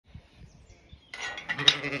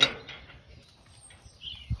Hey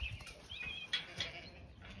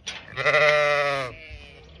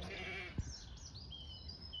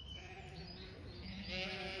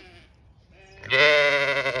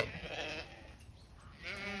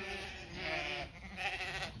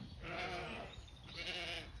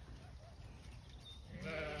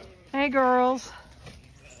girls.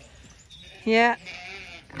 Yeah.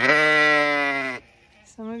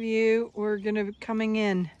 Some of you were gonna be coming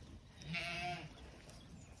in.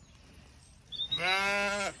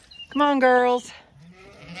 Come on, girls.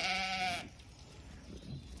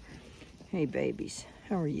 Hey babies,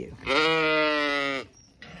 how are you?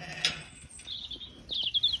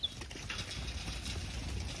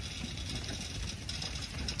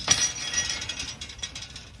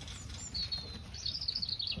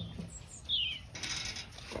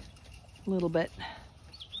 A little bit.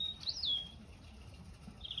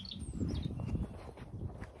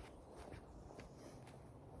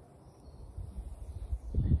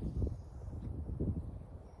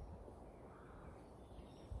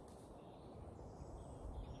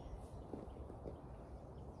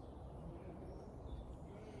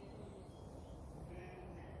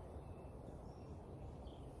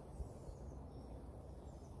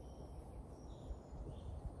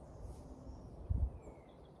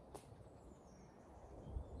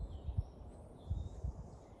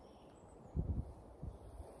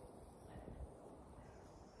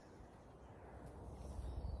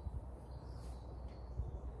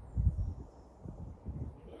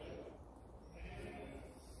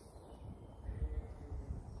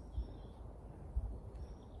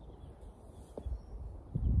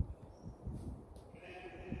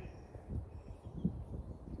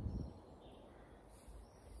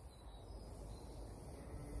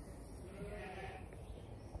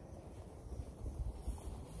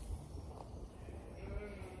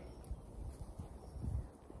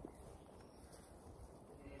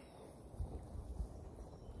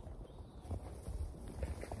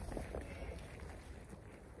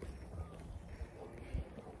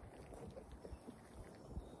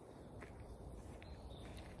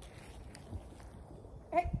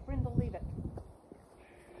 Hey, Brindle, leave it.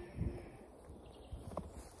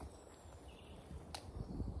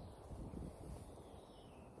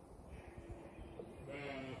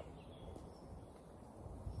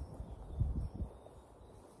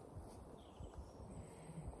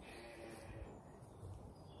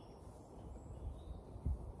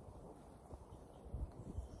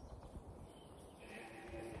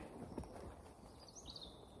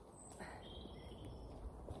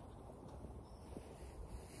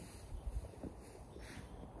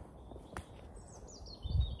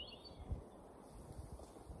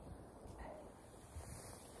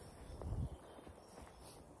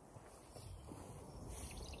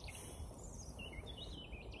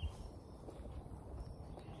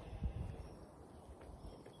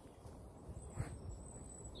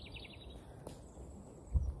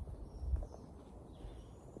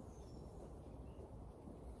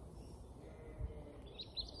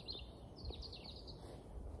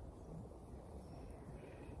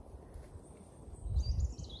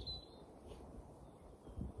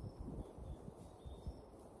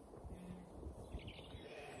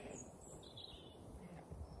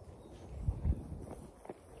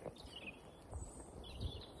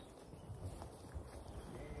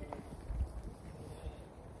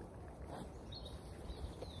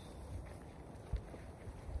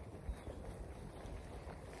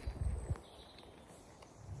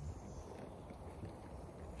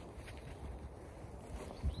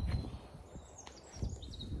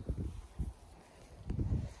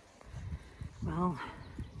 Well,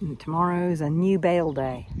 tomorrow's a new bale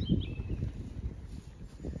day.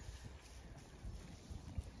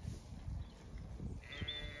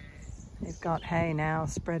 They've got hay now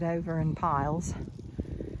spread over in piles,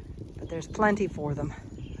 but there's plenty for them.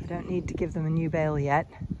 I don't need to give them a new bale yet.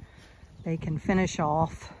 They can finish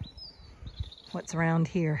off what's around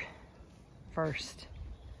here first.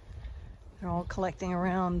 They're all collecting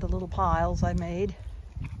around the little piles I made.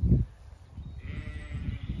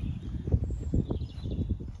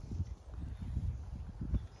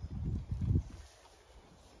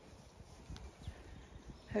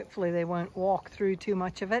 Hopefully they won't walk through too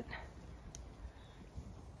much of it.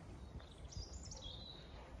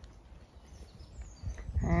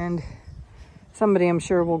 And somebody, I'm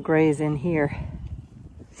sure, will graze in here.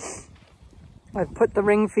 I've put the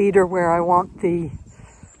ring feeder where I want the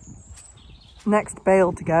next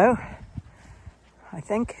bale to go. I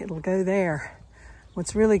think it'll go there.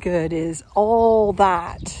 What's really good is all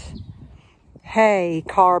that hay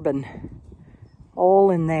carbon all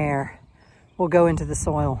in there will go into the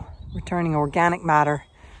soil, returning organic matter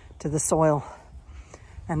to the soil.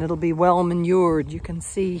 And it'll be well manured. You can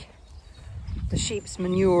see the sheep's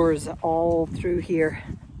manures all through here.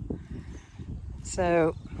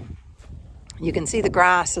 So you can see the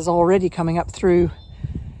grass is already coming up through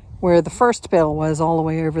where the first bale was, all the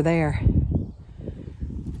way over there.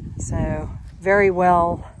 So very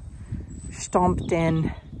well stomped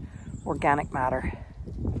in organic matter.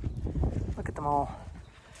 Look at them all,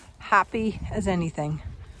 happy as anything,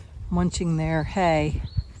 munching their hay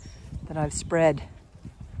that I've spread.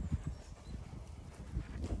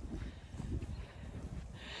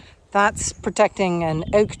 That's protecting an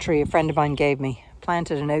oak tree a friend of mine gave me.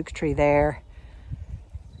 Planted an oak tree there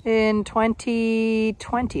in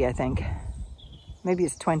 2020, I think. Maybe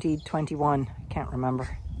it's 2021, I can't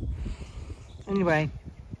remember. Anyway,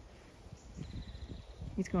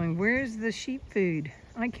 he's going, where's the sheep food?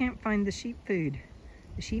 I can't find the sheep food.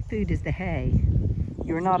 The sheep food is the hay.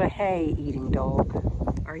 You're not a hay eating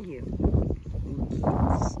dog, are you?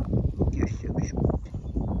 Yes. You're so sweet.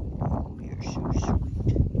 You're so sweet.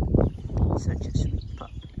 Such a sweet pup.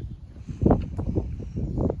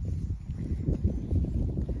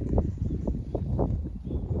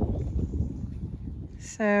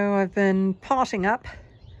 So I've been potting up.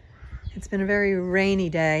 It's been a very rainy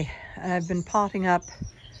day. I've been potting up.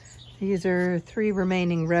 These are 3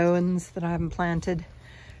 remaining rowans that I haven't planted.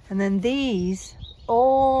 And then these,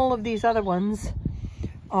 all of these other ones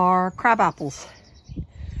are crab apples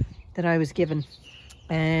that I was given.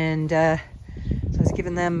 And I was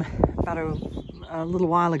given them about a little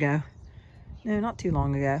while ago. No, not too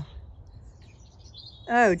long ago.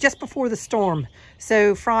 Oh, just before the storm.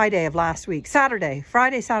 So Friday of last week, Saturday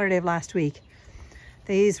of last week.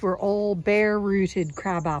 These were all bare-rooted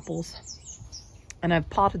crab apples. And I've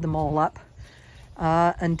potted them all up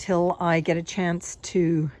until I get a chance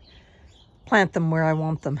to plant them where I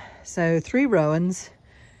want them. So 3 rowans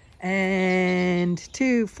and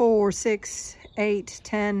 2, 4, 6, 8,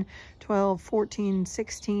 10, 12, 14,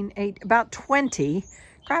 16, 8, about 20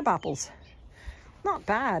 crab apples. Not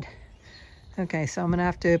bad. Okay, so I'm gonna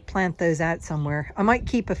have to plant those out somewhere. I might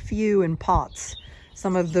keep a few in pots,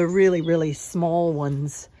 some of the really, really small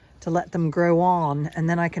ones, to let them grow on, and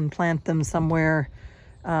then I can plant them somewhere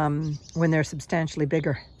when they're substantially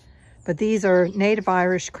bigger. But these are native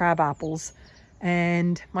Irish crab apples,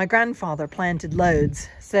 and my grandfather planted loads,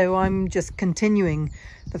 so I'm just continuing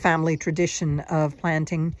the family tradition of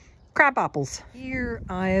planting crab apples. Here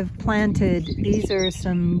I have planted, these are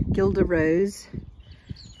some Gilda Rose,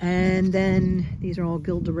 and then these are all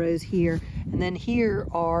Gilda Rose here, and then here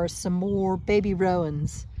are some more baby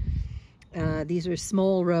rowans. These are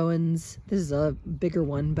small rowans. This is a bigger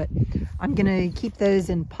one, but I'm gonna keep those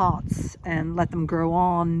in pots and let them grow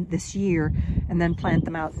on this year and then plant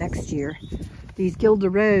them out next year. These Gilda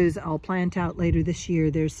Rose I'll plant out later this year.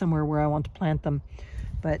 There's somewhere where I want to plant them,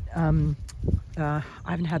 but I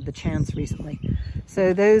haven't had the chance recently.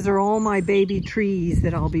 So those are all my baby trees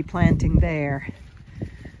that I'll be planting there.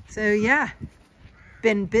 So yeah,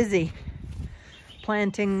 been busy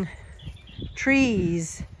planting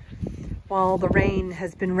trees while the rain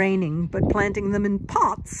has been raining, but planting them in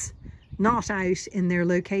pots, not out in their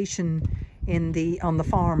location on the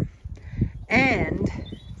farm. And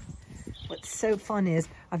what's so fun is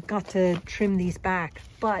I've got to trim these back,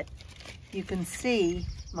 but you can see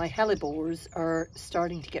my hellebores are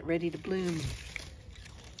starting to get ready to bloom.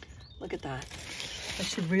 Look at that. I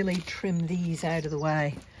should really trim these out of the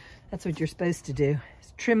way. That's what you're supposed to do,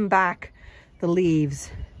 is trim back the leaves.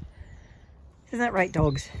 Isn't that right,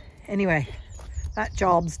 dogs? Anyway, that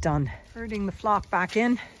job's done. Herding the flock back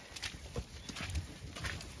in.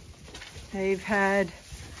 They've had,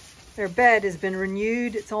 their bed has been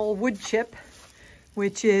renewed. It's all wood chip,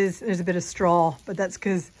 which is, there's a bit of straw, but that's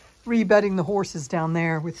because rebedding the horses down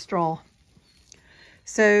there with straw.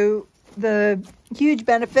 So the huge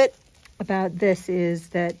benefit about this is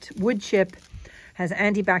that wood chip has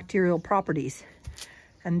antibacterial properties.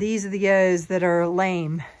 And these are the ewes that are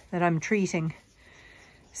lame that I'm treating.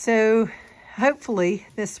 So hopefully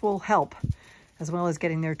this will help, as well as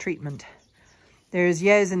getting their treatment. There's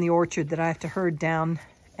ewes in the orchard that I have to herd down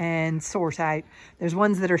and sort out. There's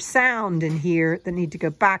ones that are sound in here that need to go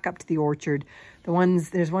back up to the orchard.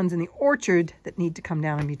 There's ones in the orchard that need to come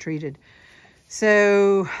down and be treated.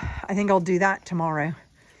 So I think I'll do that tomorrow.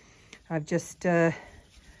 I've just, I'm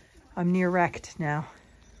near wrecked now.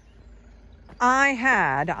 I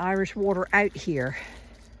had Irish water out here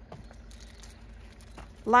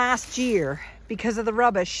last year because of the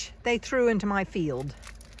rubbish they threw into my field.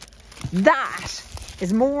 That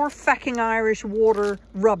is more fecking Irish water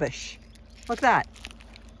rubbish. Look at that.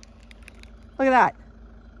 Look at that.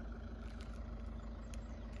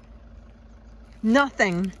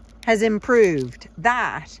 Nothing has improved.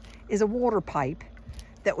 That is a water pipe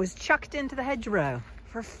that was chucked into the hedgerow.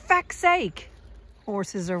 For feck's sake.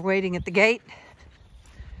 Horses are waiting at the gate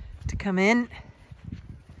to come in.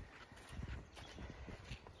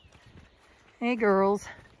 Hey girls,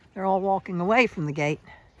 they're all walking away from the gate.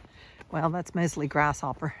 Well, that's mostly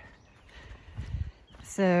Grasshopper.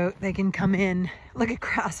 So they can come in. Look at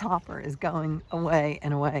Grasshopper is going away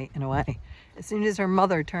and away and away. As soon as her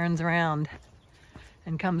mother turns around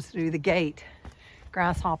and comes through the gate,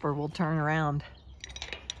 Grasshopper will turn around.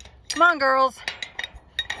 Come on, girls.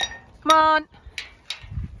 Come on.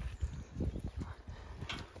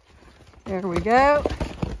 There we go.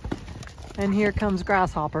 And here comes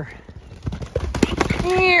Grasshopper.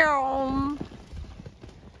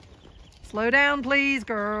 Slow down, please,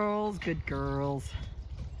 girls. Good girls.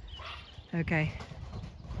 Okay.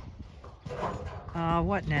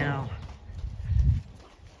 What now?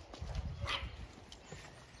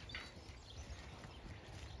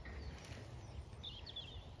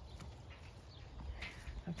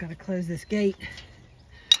 I've got to close this gate.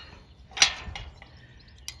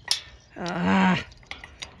 What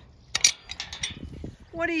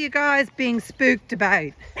are you guys being spooked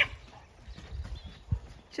about?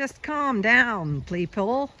 Just calm down,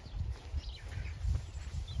 people.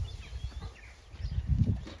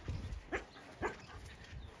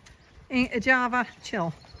 Java,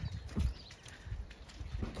 chill.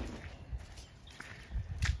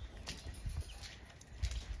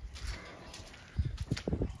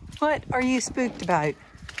 What are you spooked about?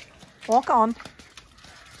 Walk on.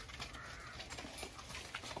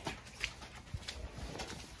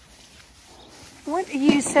 What are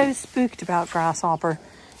you so spooked about, Grasshopper?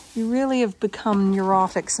 You really have become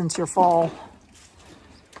neurotic since your fall.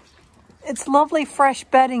 It's lovely fresh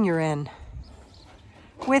bedding you're in.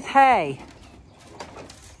 With hay.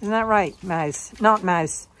 Isn't that right, Mouse? Not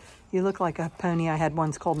Mouse. You look like a pony I had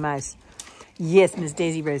once called Mouse. Yes, Miss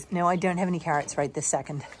Daisy Rose. No, I don't have any carrots right this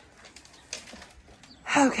second.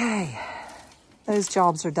 Okay. Those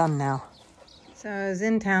jobs are done now. So I was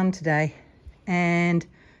in town today and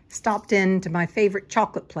stopped in to my favorite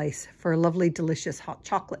chocolate place for a lovely, delicious hot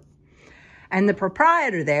chocolate. And the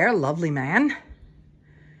proprietor there, lovely man,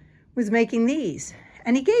 was making these.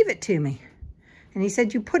 And he gave it to me. And he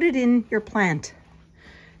said, you put it in your plant.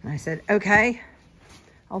 And I said, okay,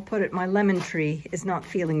 I'll put it. My lemon tree is not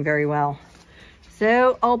feeling very well.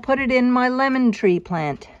 So I'll put it in my lemon tree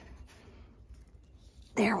plant.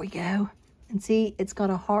 There we go. And see, it's got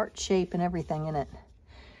a heart shape and everything in it.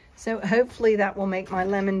 So hopefully that will make my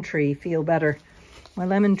lemon tree feel better. My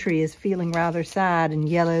lemon tree is feeling rather sad and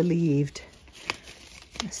yellow-leaved.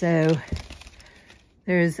 So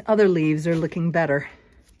there's other leaves are looking better.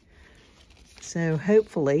 So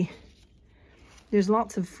hopefully there's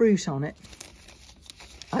lots of fruit on it.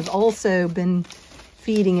 I've also been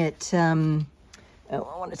feeding it, oh, I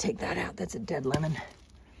want to take that out. That's a dead lemon.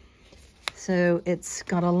 So it's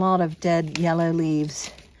got a lot of dead yellow leaves.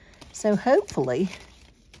 So hopefully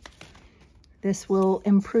this will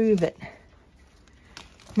improve it.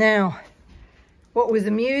 Now, what was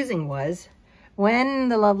amusing was when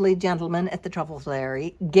the lovely gentleman at the Truffle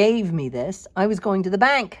Dairy gave me this, I was going to the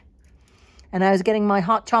bank and I was getting my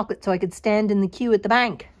hot chocolate so I could stand in the queue at the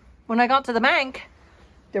bank. When I got to the bank,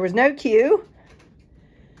 there was no queue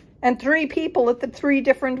and 3 people at the 3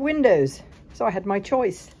 different windows. So I had my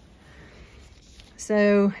choice.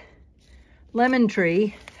 So, lemon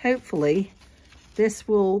tree, hopefully this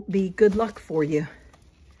will be good luck for you.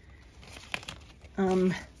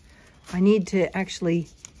 I need to actually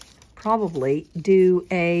probably do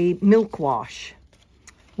a milk wash,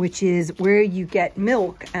 which is where you get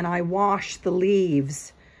milk and I wash the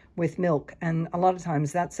leaves with milk. And a lot of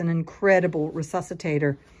times that's an incredible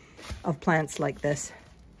resuscitator of plants like this.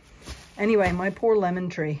 Anyway, my poor lemon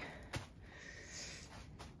tree.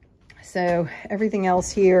 So everything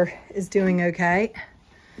else here is doing okay.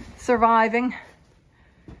 Surviving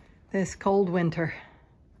this cold winter.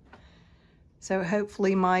 So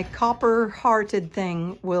hopefully my copper-hearted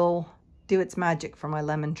thing will do its magic for my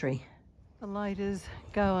lemon tree. The light is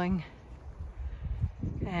going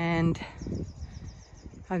and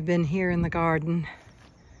I've been here in the garden.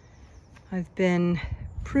 I've been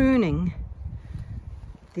pruning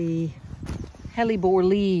the hellebore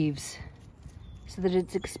leaves so that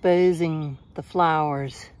it's exposing the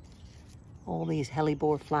flowers, all these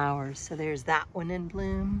hellebore flowers. So there's that one in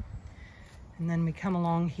bloom. And then we come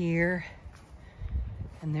along here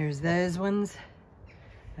and there's those ones,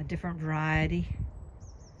 a different variety.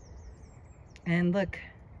 And look,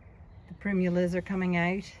 the primulas are coming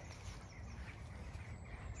out.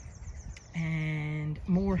 And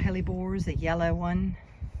more hellebores, a yellow one.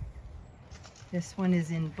 This one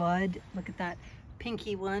is in bud. Look at that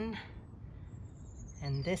pinky one.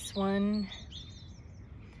 And this one.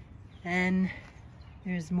 And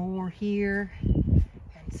there's more here.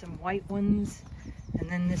 And some white ones. And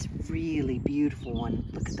then this really beautiful one.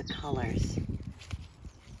 Look at the colors.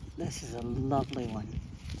 This is a lovely one.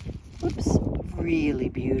 Whoops, really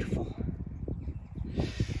beautiful.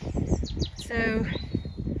 So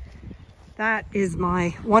that is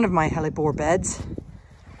one of my hellebore beds.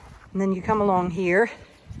 And then you come along here,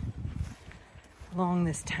 along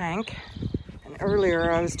this tank. And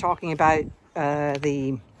earlier I was talking about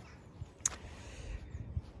the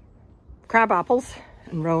crab apples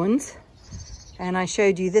and rowans. And I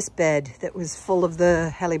showed you this bed that was full of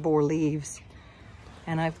the hellebore leaves.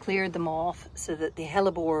 And I've cleared them off so that the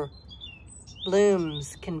hellebore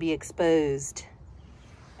blooms can be exposed.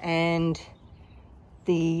 And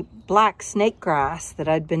the black snake grass that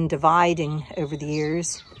I'd been dividing over the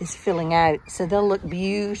years is filling out. So they'll look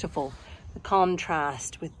beautiful, the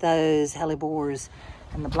contrast with those hellebores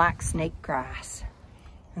and the black snake grass.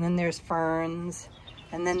 And then there's ferns.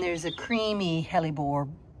 And then there's a creamy hellebore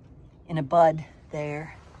in a bud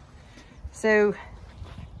there. So,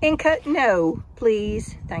 Inca, no,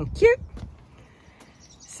 please. Thank you.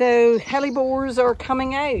 So, hellebores are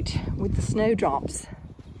coming out with the snowdrops.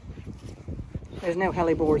 There's no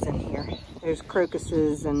hellebores in here. There's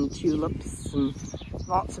crocuses and tulips and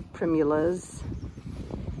lots of primulas.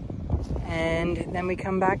 And then we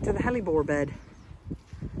come back to the hellebore bed.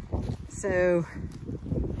 So,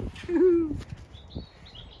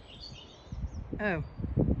 oh,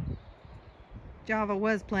 Java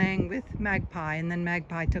was playing with Magpie and then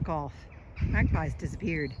Magpie took off. Magpie's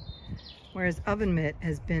disappeared. Whereas Oven Mitt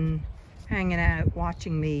has been hanging out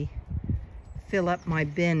watching me fill up my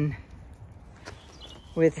bin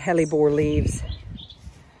with hellebore leaves.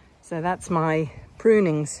 So that's my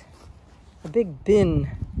prunings. A big bin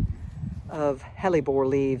of hellebore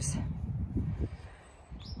leaves.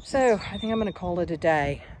 So I think I'm going to call it a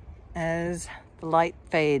day as the light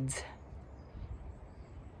fades.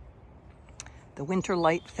 The winter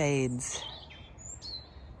light fades.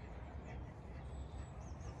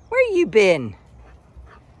 Where you been?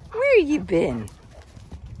 Where you been?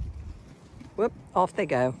 Whoop, off they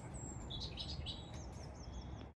go.